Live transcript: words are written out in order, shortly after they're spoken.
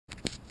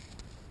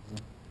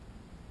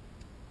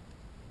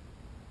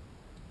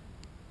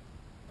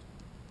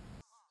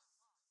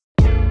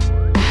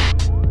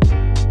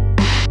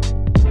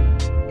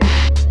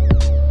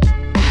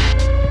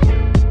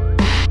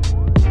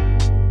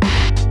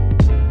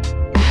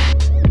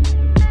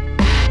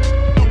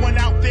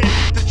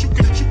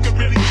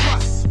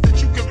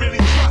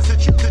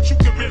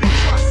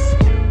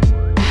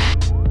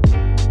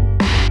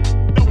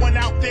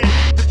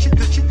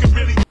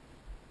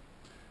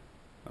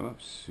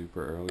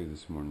early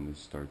this morning to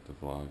start the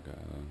vlog.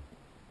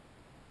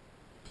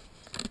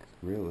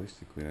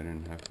 Realistically, I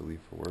didn't have to leave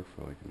for work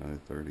for like another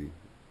 30,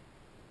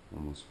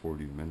 almost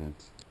 40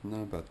 minutes.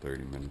 No, about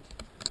 30 minutes.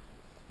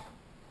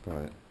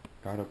 But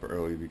got up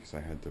early because I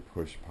had to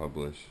push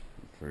publish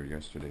for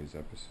yesterday's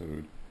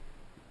episode.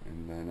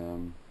 And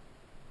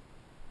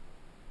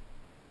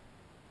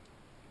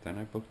then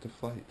I booked a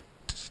flight.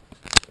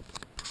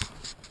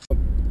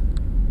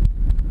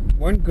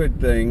 One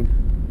good thing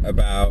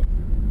about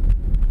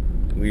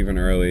leaving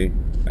early,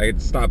 I get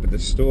to stop at the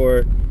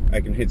store,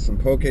 I can hit some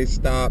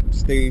Pokestop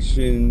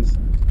stations,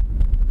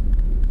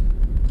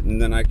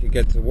 and then I could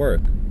get to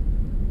work.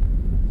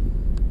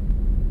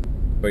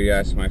 But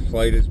yes, my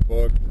flight is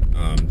booked.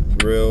 I'm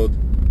thrilled.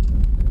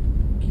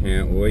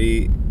 Can't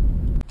wait.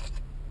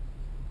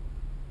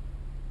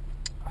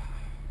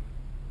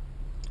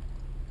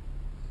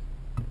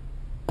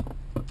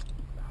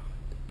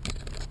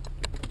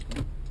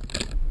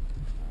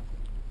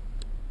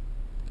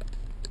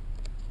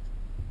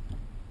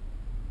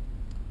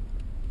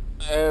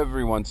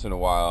 Every once in a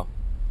while,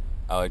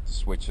 I like to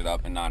switch it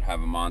up and not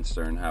have a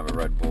Monster and have a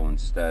Red Bull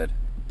instead.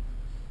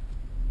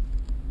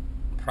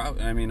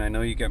 I mean, I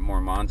know you get more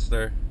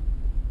Monster,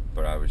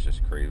 but I was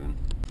just craving.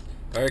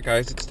 Alright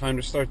guys, it's time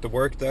to start the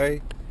work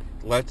day.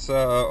 Let's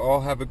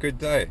all have a good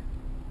day.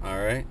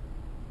 Alright?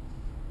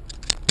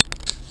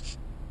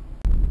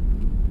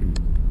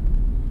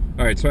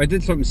 Alright, so I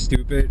did something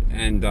stupid,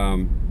 and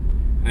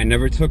I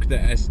never took the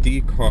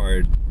SD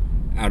card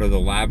out of the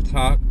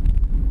laptop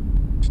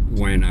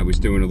when I was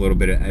doing a little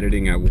bit of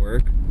editing at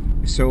work.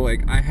 So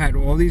like, I had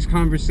all these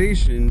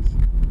conversations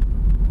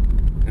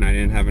and I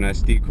didn't have an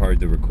SD card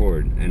to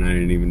record, and I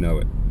didn't even know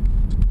it.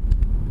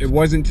 It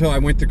wasn't until I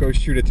went to go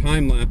shoot a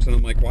time lapse and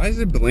I'm like, why is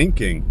it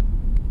blinking?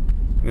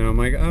 And I'm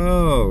like,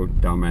 oh,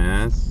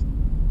 dumbass.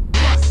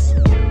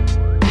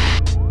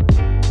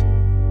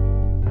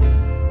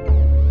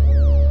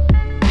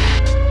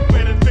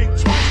 Better think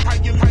twice how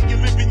you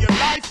living your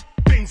life.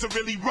 Things are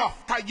really rough.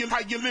 How you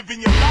living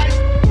your life.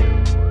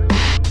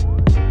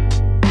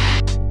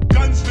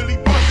 Guns really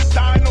bust,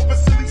 dying over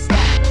silly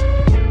stuff.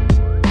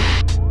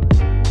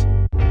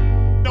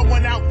 No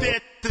one out there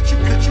that you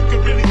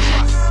can really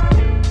trust.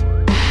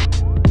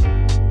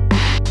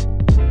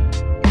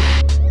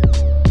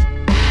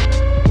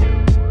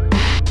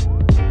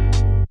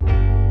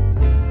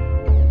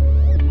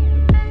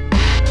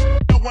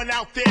 No one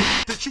out there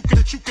that you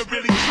can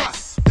really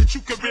trust. That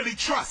you can really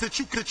trust. That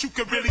you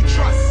can really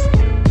trust.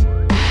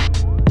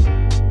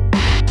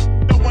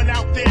 No one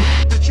out there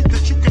that you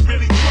can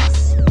really trust.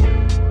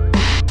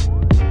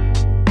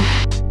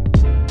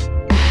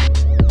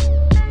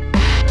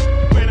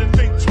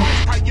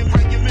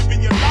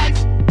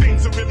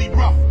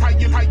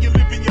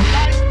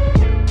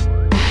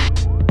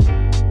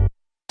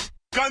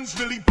 Guns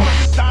really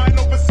bust, dying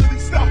over silly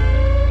stuff.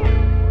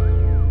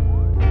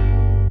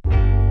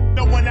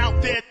 No one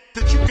out there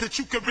that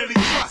you can really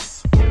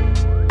trust.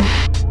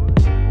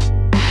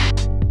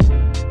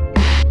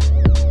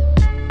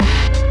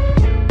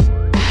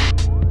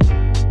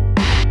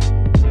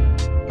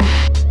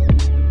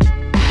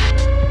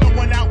 No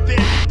one out there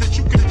that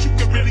you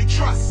can really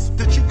trust.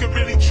 That you can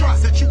really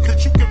trust. That you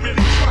can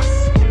really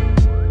trust.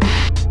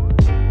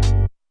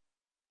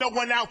 No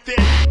one out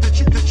there that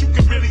you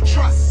can really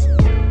trust.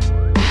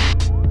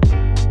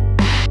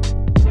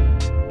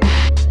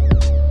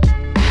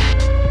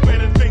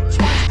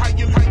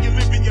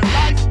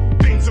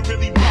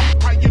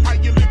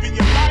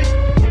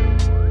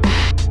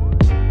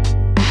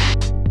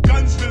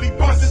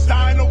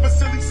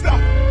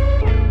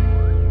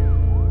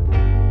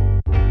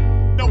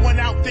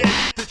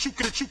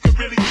 You can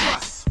really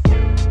trust.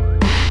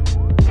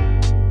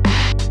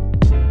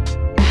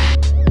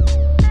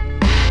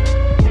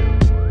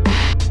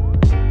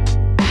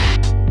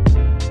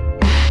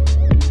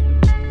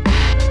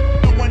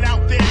 No one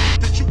out there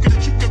that you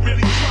can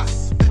really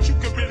trust. That you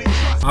can really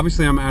trust.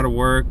 Obviously, I'm out of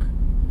work.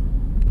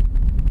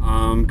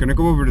 I'm gonna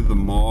go over to the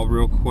mall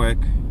real quick.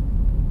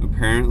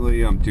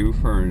 Apparently, I'm due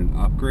for an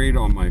upgrade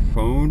on my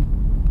phone,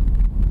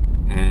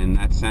 and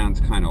that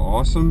sounds kind of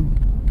awesome.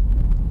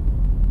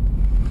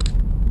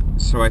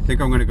 So I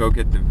think I'm gonna go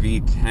get the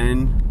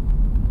V10,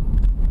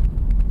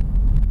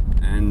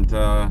 and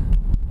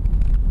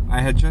I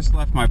had just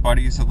left my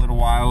buddies a little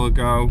while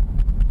ago.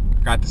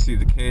 Got to see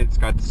the kids,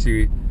 got to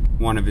see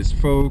one of his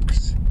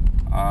folks,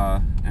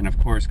 and of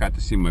course got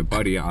to see my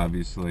buddy,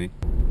 obviously.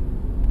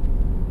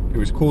 It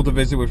was cool to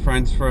visit with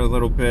friends for a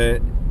little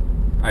bit.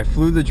 I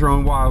flew the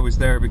drone while I was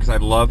there because I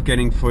love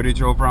getting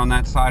footage over on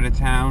that side of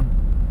town.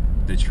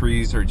 The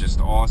trees are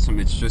just awesome.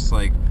 It's just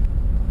like,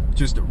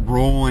 just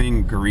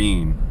rolling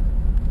green,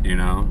 you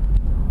know?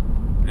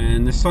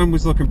 And the sun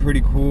was looking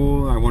pretty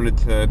cool. I wanted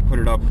to put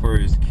it up for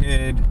his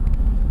kid.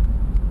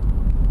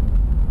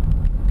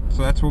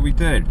 So that's what we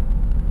did.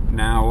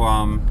 Now,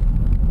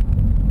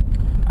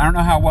 I don't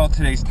know how well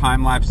today's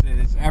time lapse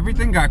is.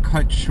 Everything got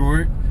cut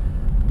short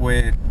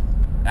with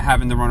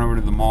having to run over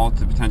to the mall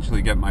to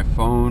potentially get my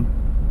phone.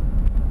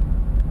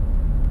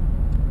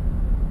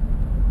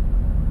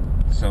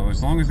 So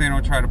as long as they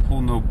don't try to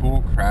pull no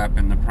bull crap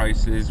and the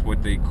price is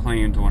what they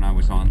claimed when I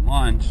was on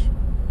lunch,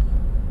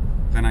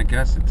 then I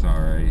guess it's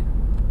alright.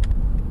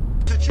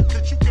 That you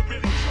can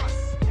really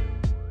trust.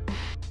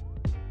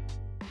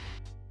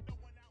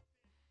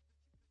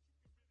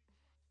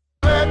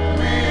 Let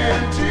me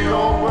into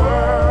your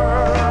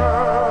world,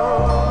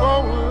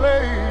 oh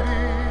lady.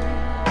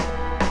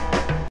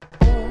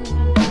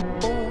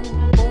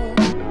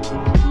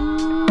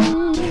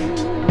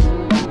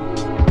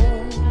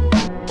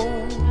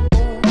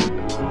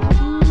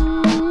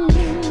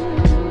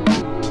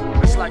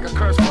 It's like a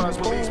curse for us,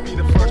 will be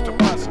the first to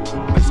bust.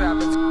 This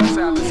happens,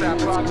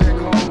 project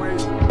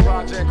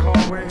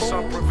hallways,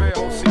 some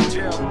prevail, see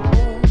jail.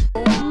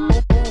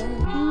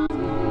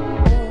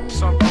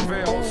 Some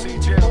prevail, see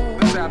jail.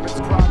 This happens,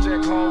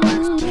 project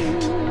hallways.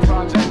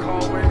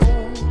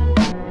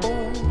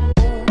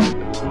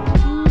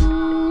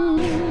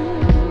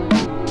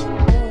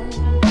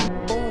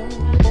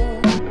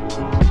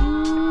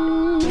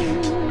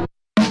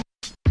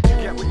 You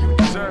get what you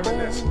deserve in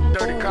this.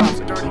 Dirty cops,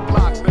 dirty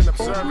blocks, been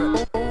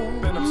observing.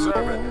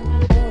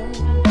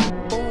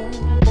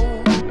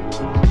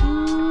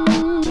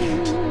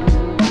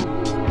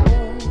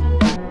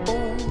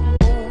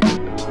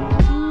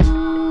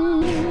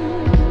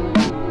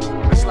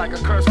 Like a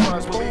curse for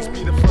us, will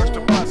be the first to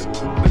bust.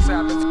 This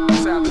happens,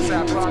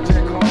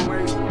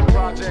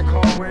 project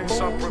hallways,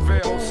 some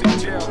prevail, see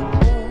jail.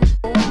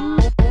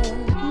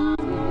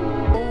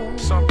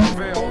 Some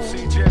prevail,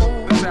 see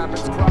jail. This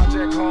happens,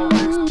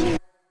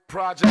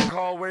 project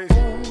hallways.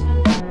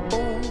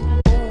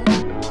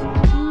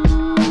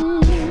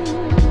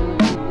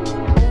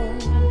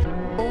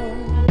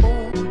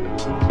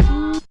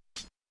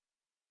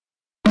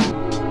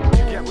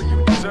 You get what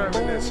you deserve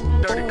in this.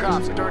 Dirty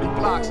cops, dirty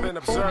blocks, been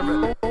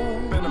observing.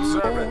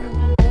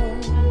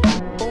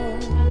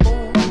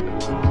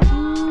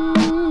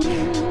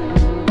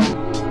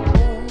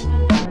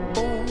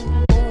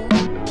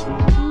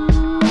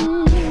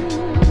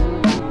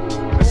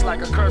 It's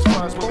like a curse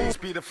for us, will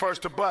be the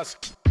first to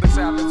bust. This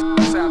happens,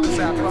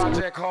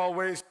 project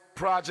hallways,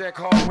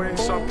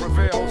 some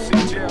prevail,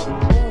 see jail.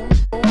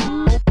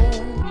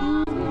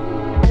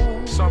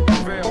 Some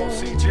prevail,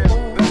 see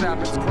jail. This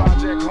happens,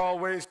 project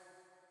hallways.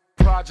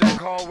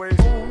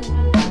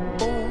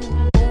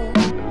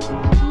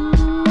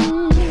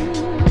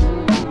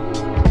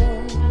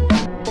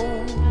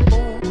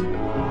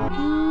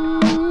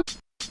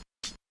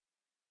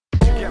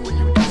 You get what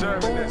you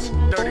deserve in this.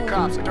 Dirty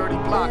cops, dirty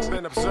blocks,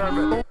 been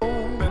observing.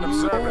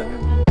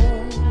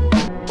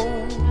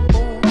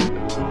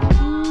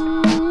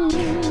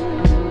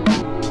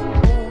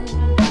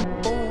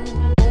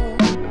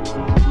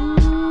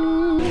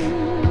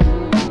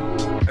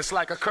 It's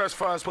like a curse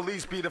for us,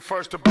 police be the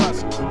first to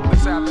bust.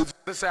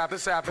 This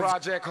happens,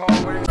 project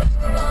hallways.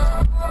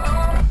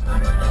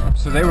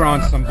 So they were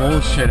on some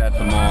bullshit at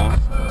the mall.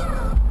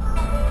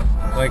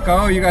 Like,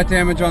 oh, you got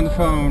damage on the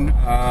phone.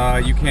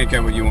 You can't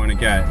get what you want to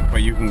get,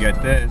 but you can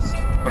get this.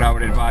 But I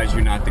would advise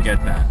you not to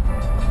get that.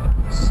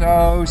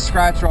 So,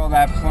 scratch all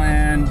that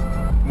plan.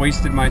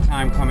 Wasted my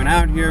time coming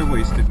out here,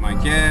 wasted my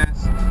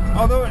gas.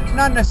 Although,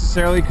 not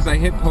necessarily, because I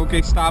hit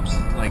Pokestops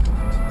like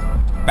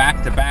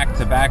back to back.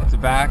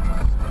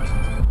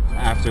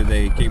 After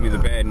they gave me the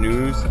bad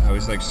news, I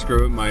was like,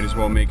 screw it, might as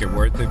well make it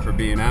worth it for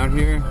being out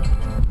here.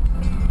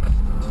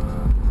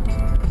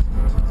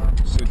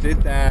 So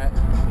did that.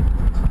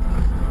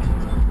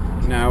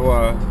 Now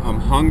I'm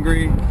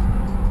hungry.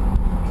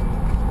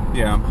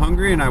 Yeah, I'm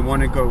hungry and I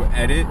want to go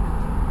edit.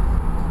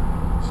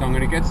 So I'm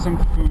gonna get some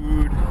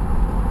food.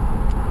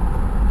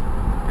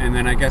 And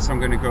then I guess I'm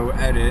gonna go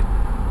edit.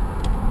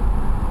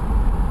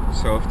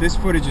 So if this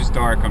footage is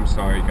dark, I'm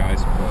sorry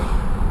guys, but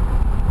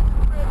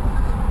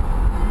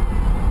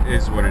it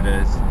is what it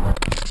is. Hi,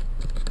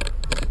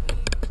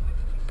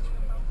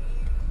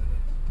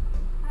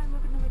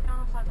 welcome to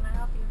McDonald's. How can I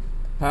help you?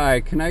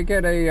 Hi, can I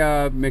get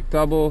a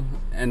McDouble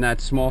and that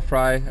small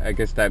fry? I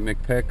guess that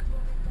McPick. Okay,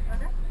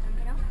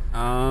 anything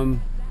else?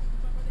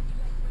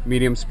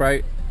 Medium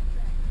Sprite,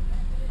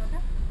 Okay.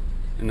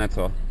 and that's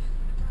all.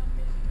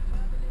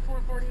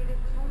 448 is the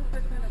total.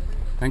 First minute,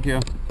 please. Thank you.